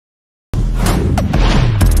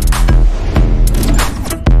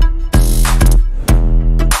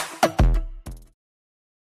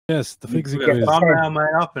Yes, the Figsy We've got quiz. thumbnail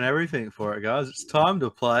made up and everything for it, guys. It's time to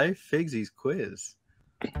play Figsy's quiz.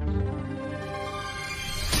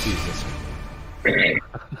 Jesus.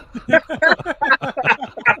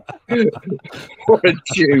 What a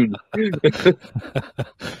tune.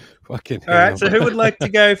 Fucking All right, so who would like to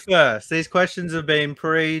go first? These questions have been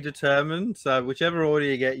predetermined, so whichever order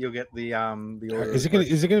you get, you'll get the order. Is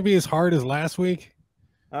it gonna be as hard as last week?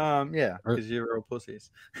 Yeah, because you're all pussies.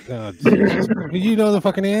 Oh, Jesus. You know the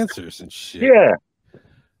fucking answers and shit. Yeah.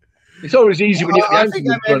 It's always easy when you have the I answers think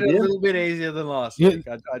in I front made of it a you. little bit easier than last Yeah. week.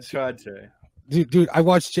 I tried to. Dude, I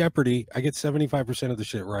watched Jeopardy. I get 75% of the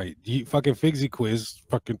shit right. You fucking Figsy quiz,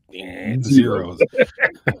 fucking zeros.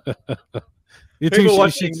 People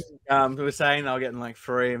watching who were saying they were getting like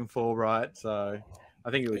 3 and 4 right, so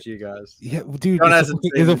I think it was you guys. Yeah, dude, John it's hasn't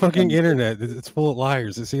seen the it. fucking internet. It's full of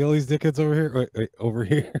liars. You see all these dickheads over here? Wait, over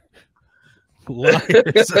here.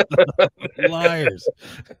 Liars. Liars.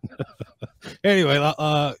 Anyway,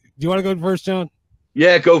 do you want to go first, John?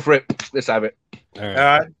 Yeah, go for it. Let's have it. All right.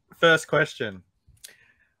 All right, first question.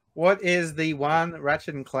 What is the one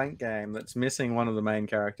Ratchet and Clank game that's missing one of the main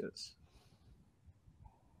characters?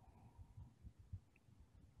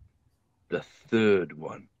 The third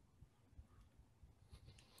one.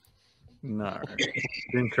 No,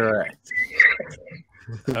 incorrect.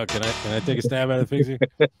 Oh, can I take a stab at it, Figsy?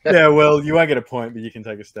 Yeah, well, you won't get a point, but you can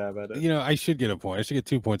take a stab at it. You know, I should get a point. I should get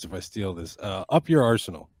 2 points if I steal this. Up your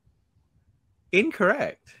arsenal.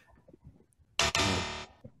 Incorrect.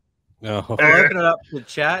 No. I'll open it up to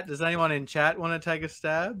chat. Does anyone in chat want to take a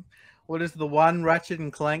stab? What is the one Ratchet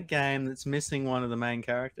and Clank game that's missing one of the main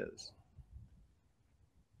characters?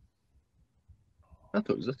 I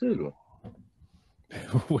thought it was the third one.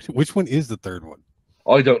 Which one is the third one?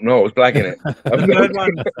 I don't know. I was blagging it. The third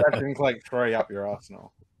one is Ratchet and Clank 3 Up Your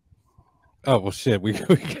Arsenal. Oh, well, shit. We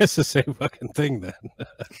guess the same fucking thing then.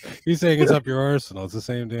 You're saying it's up your arsenal. It's the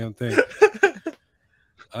same damn thing.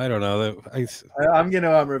 I don't know. I'm going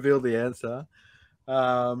to reveal the answer.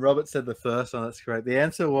 Robert said the first one. That's correct. The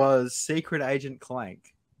answer was Secret Agent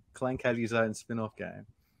Clank. Clank had his own spin-off game.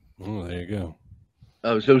 Oh, there you go.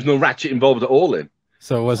 Oh, so there was no Ratchet involved at all then?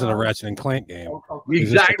 So it wasn't a Ratchet and Clank game.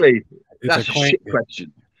 Exactly. That's a Clank shit game.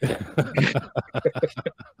 question.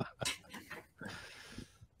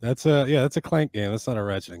 That's a Clank game. That's not a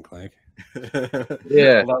Ratchet and Clank.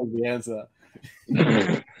 Yeah. Well, that was the answer.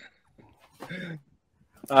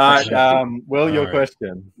 All right, Will, your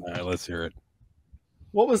question. All right, let's hear it.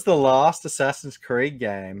 What was the last Assassin's Creed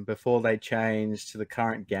game before they changed to the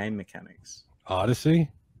current game mechanics? Odyssey?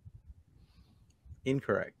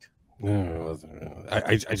 Incorrect. No, it wasn't.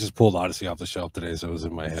 I just pulled Odyssey off the shelf today, so it was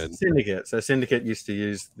in my head. Syndicate. So Syndicate used to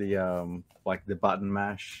use the like the button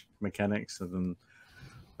mash mechanics, and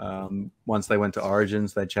then once they went to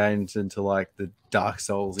Origins, they changed into like the Dark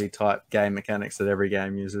Souls-y type game mechanics that every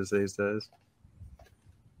game uses these days.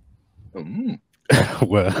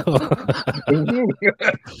 Well,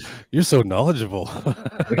 you're so knowledgeable.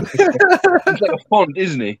 He's like a font,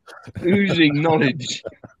 isn't he? Oozing knowledge.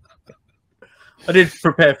 I did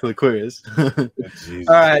prepare for the quiz.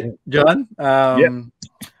 All right, John.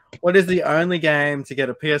 What is the only game to get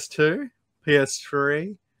a PS2,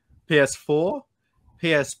 PS3, PS4,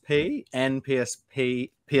 PSP, and PS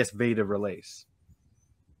Vita release?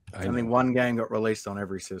 Only one game got released on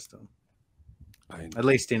every system. At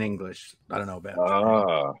least in English. I don't know about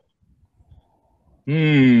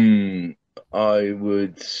I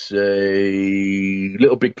would say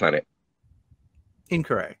Little Big Planet.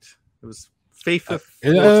 Incorrect. It was FIFA.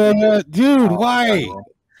 Dude, why?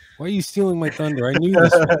 Why are you stealing my thunder? I knew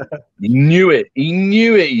this one. He knew it. He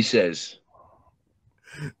knew it, he says.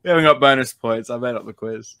 We haven't got bonus points. I made up the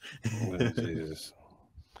quiz. Oh, Jesus.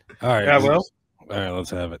 All right. Yeah, well. All right,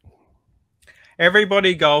 let's have it.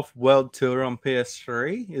 Everybody Golf World Tour on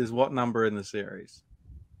PS3 is what number in the series?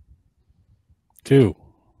 2.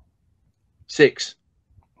 6.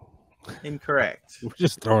 Incorrect. We're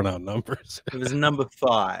just throwing out numbers. It was number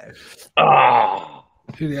 5. Ah.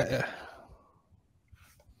 Dude, I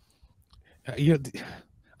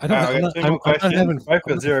don't. I got 2 more questions. Both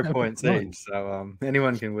got 0 points fun. each, so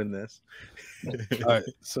anyone can win this. All right,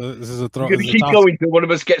 so this is a throw. You're going to keep going till one of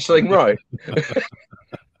us gets something right.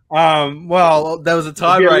 Well, there was a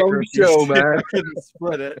tiebreaker. Show, man. I couldn't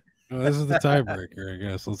split it. Well, this is the tiebreaker, I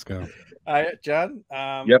guess. Let's go. John,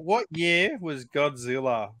 Yep. What year was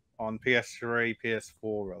Godzilla on PS3,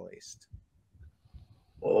 PS4 released?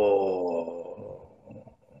 Oh.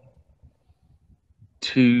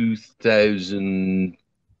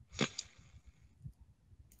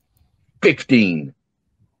 2015.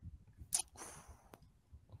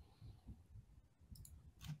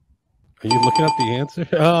 Are you looking up the answer?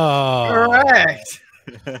 Oh, Correct.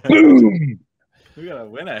 Boom. We got a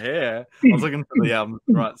winner here. I was looking for the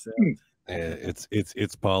right sound. Yeah,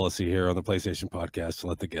 it's policy here on the PlayStation podcast to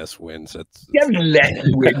let the guests win. So You haven't let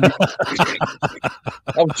him win.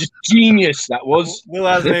 That was just genius. That was. Will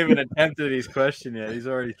hasn't even attempted his question yet. He's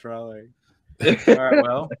already throwing. All right,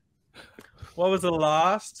 well, what was the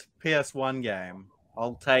last PS1 game?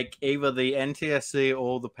 I'll take either the NTSC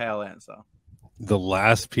or the PAL answer. the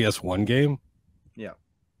last PS1 game. Yeah.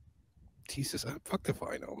 Jesus, fuck if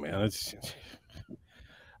I know, man. It's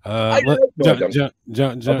I don't know.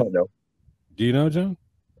 John, I might know. do you know, John?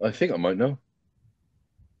 I think I might know.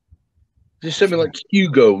 Just something like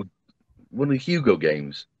Hugo, one of the Hugo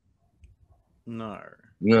games. No.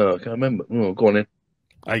 No, I can't remember. Oh, go on in.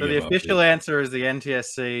 So the official answer is the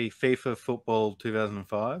NTSC FIFA Football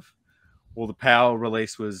 2005, or the PAL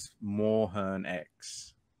release was Moorhern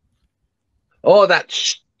X. Oh, that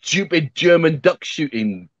stupid German duck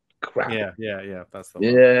shooting crap. Yeah. That's the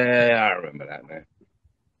one. Yeah, I remember that now.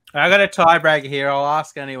 I got a tiebreaker here. I'll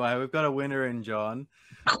ask anyway. We've got a winner in John,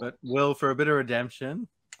 but Will, for a bit of redemption,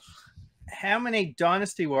 how many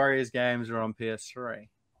Dynasty Warriors games are on PS3?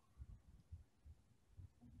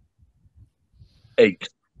 8.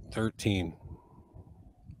 13.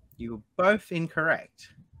 You were both incorrect.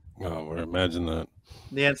 Oh, imagine that.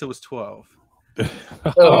 The answer was 12.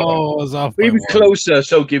 Oh, it was off. He was closer,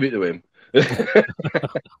 so give it to him.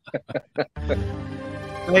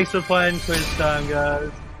 Thanks for playing Quiz Time,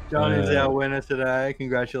 guys. John is our winner today.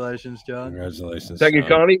 Congratulations, John. Congratulations. Thank you,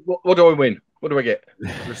 Carney. What do I win? What do I get?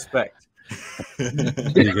 Respect. You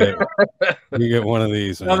get one of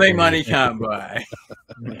these. Nothing money can't buy.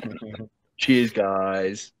 Cheers,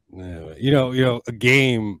 guys. Yeah, you know, a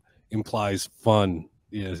game implies fun.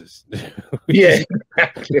 Yes. Yeah.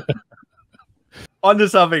 On to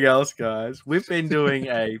something else, guys. We've been doing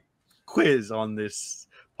a quiz on this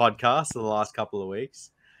podcast for the last couple of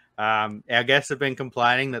weeks. Our guests have been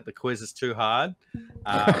complaining that the quiz is too hard.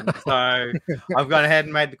 So I've gone ahead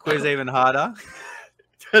and made the quiz even harder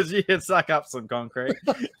because you can suck up some concrete.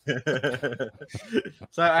 So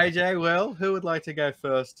AJ, Will, who would like to go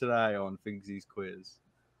first today on Figsy's quiz?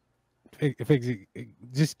 Figsy,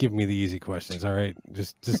 just give me the easy questions, all right?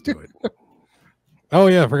 Just do it. Oh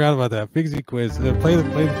yeah, I forgot about that. Figsy quiz. Play the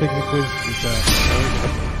Figsy quiz.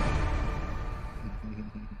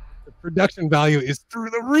 The production value is through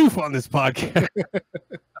the roof on this podcast.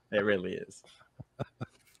 It really is.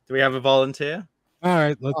 Do we have a volunteer? All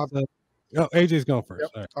right, let's. AJ's going first.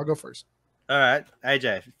 Yep, All right. I'll go first. All right,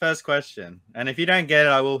 AJ, first question. And if you don't get it,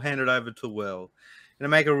 I will hand it over to Will. I'm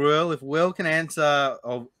going to make a rule. If Will can answer,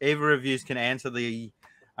 or either of you can answer the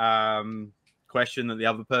question that the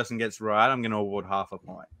other person gets right, I'm going to award half a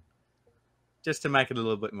point. Just to make it a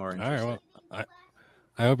little bit more interesting. All right, well,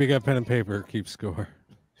 I hope you got pen and paper. Keep score.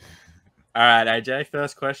 All right, AJ,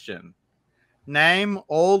 first question. Name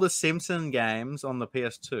all the Simpson games on the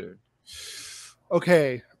PS2.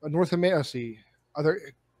 Okay, North America.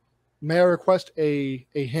 May I request a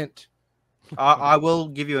hint? I will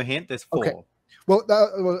give you a hint. There's 4. Okay.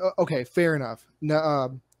 Well, okay, fair enough.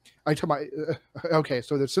 Now, I told my okay.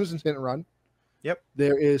 So there's Simpsons Hit and Run. Yep.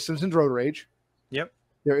 There is Simpsons Road Rage. Yep.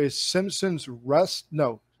 There is Simpsons Simpsons.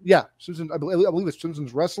 I believe it's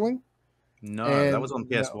Simpsons Wrestling. No, And that was on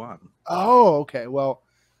PS1. Oh, okay. Well,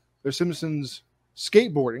 there's Simpsons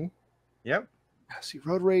Skateboarding. Yep. See,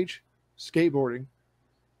 Road Rage, Skateboarding,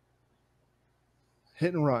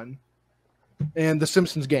 Hit and Run, and the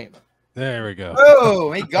Simpsons game. There we go.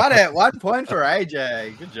 Oh, he got it. 1 point for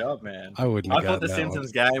AJ. Good job, man. I wouldn't. I thought the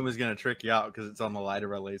Simpsons game was going to trick you out because it's on the later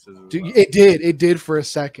releases. Dude, well. It did for a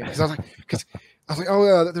second. Because I was like, oh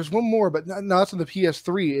yeah, there's one more, but no, it's on the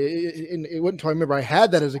PS3. It wasn't until I remember I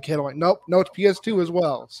had that as a kid. I'm like, nope, no, it's PS2 as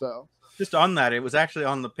well. So just on that, it was actually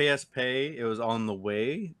on the PSP. It was on the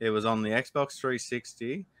Wii. It was on the Xbox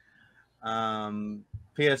 360,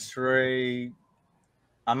 PS3.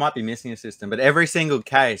 I might be missing a system, but every single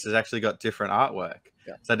case has actually got different artwork.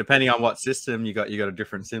 Yeah. So depending on what system you got a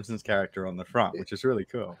different Simpsons character on the front, which is really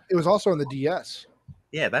cool. It was also on the DS.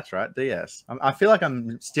 Yeah, that's right, DS. I feel like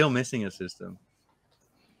I'm still missing a system.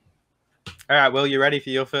 All right, Will, you ready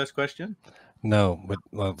for your first question? No, but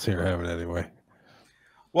let's hear have it anyway.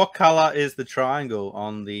 What color is the triangle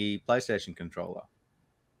on the PlayStation controller?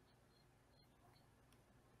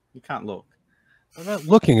 You can't look. I'm not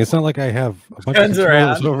looking. It's not like I have a bunch Turns of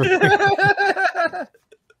around. over here.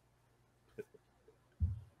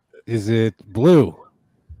 Is it blue?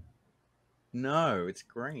 No, it's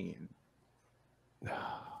green.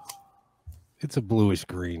 It's a bluish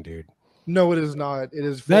green, dude. No, it is not. It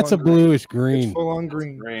is. That's a bluish green. It's full on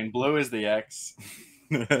green. Green. Blue is the X.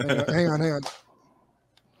 Hang on.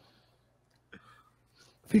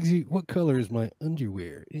 Figsy, what color is my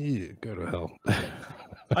underwear? Ew, go to hell.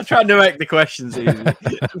 I tried to make the questions easy.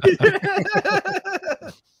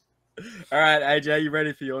 All right, AJ, you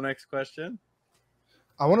ready for your next question?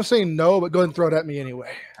 I want to say no, but go ahead and throw it at me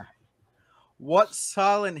anyway. What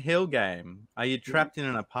Silent Hill game are you trapped in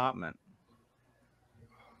an apartment?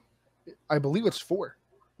 I believe it's 4,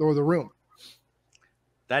 or The Room.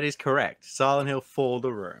 That is correct. Silent Hill 4,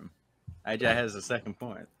 The Room. AJ has a second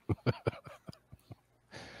point.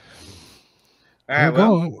 All right,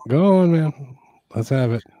 go on, man. Let's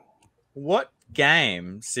have it. What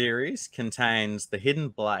game series contains the Hidden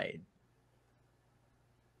Blade?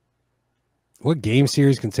 What game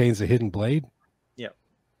series contains the Hidden Blade? Yep.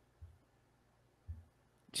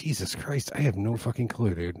 Jesus Christ, I have no fucking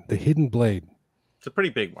clue, dude. The Hidden Blade. It's a pretty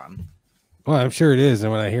big one. Well, I'm sure it is,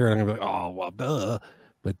 and when I hear it, I'm gonna be like, "Oh, well, duh."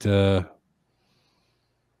 But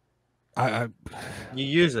you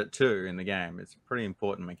use it too in the game. It's a pretty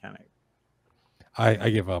important mechanic. I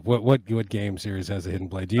give up. What game series has a Hidden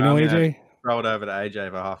Blade? Do you know, AJ? Throw it over to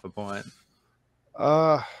AJ for half a point.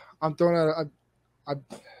 I'm throwing out.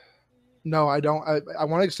 No, I don't. I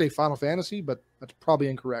wanted to say Final Fantasy, but that's probably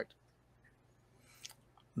incorrect.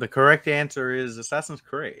 The correct answer is Assassin's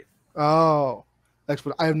Creed. Oh,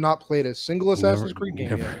 I have not played a single Assassin's Creed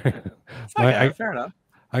game yet. Fair enough.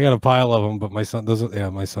 I got a pile of them, but my son doesn't. Yeah,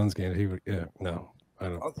 my son's game. No, I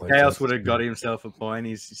don't. Play Chaos would have got himself a point.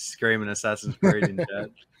 He's screaming Assassin's Creed in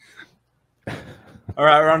chat. All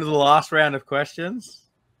right, we're on to the last round of questions.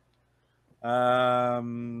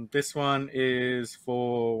 This one is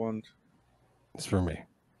for one. It's for me.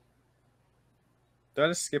 Did I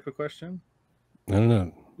just skip a question?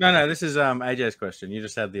 No. No. This is AJ's question. You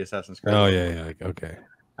just had the Assassin's Creed. Oh yeah. Okay.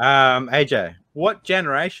 AJ, what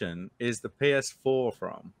generation is the PS4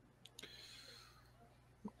 from?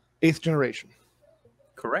 8th generation.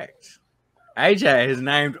 Correct. AJ has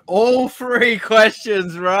named all 3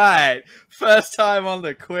 questions right. First time on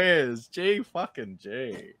the quiz. G.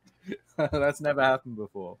 That's never happened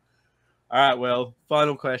before. All right, well,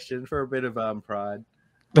 final question for a bit of pride.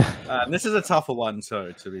 This is a tougher one,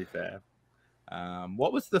 too, to be fair.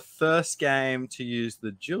 What was the first game to use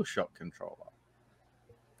the DualShock controller?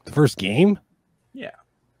 The first game? Yeah.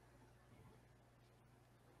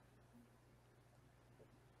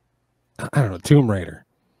 I don't know. Tomb Raider.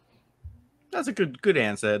 That's a good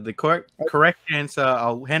answer. The correct answer,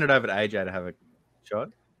 I'll hand it over to AJ to have a shot.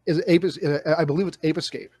 Is it Ape? I believe it's Ape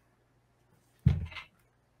Escape.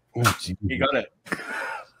 Oh, you got it.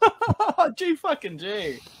 G.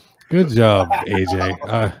 Good job,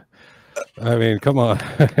 AJ. I mean, come on.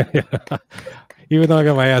 Even though I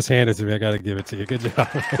got my ass handed to me, I got to give it to you. Good job.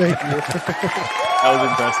 Thank you. That was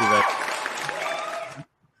impressive.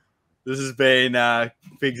 This has been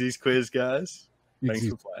Figsy's quiz, guys. Thanks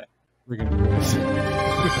for playing.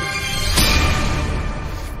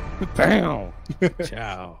 Bam.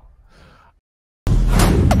 Ciao.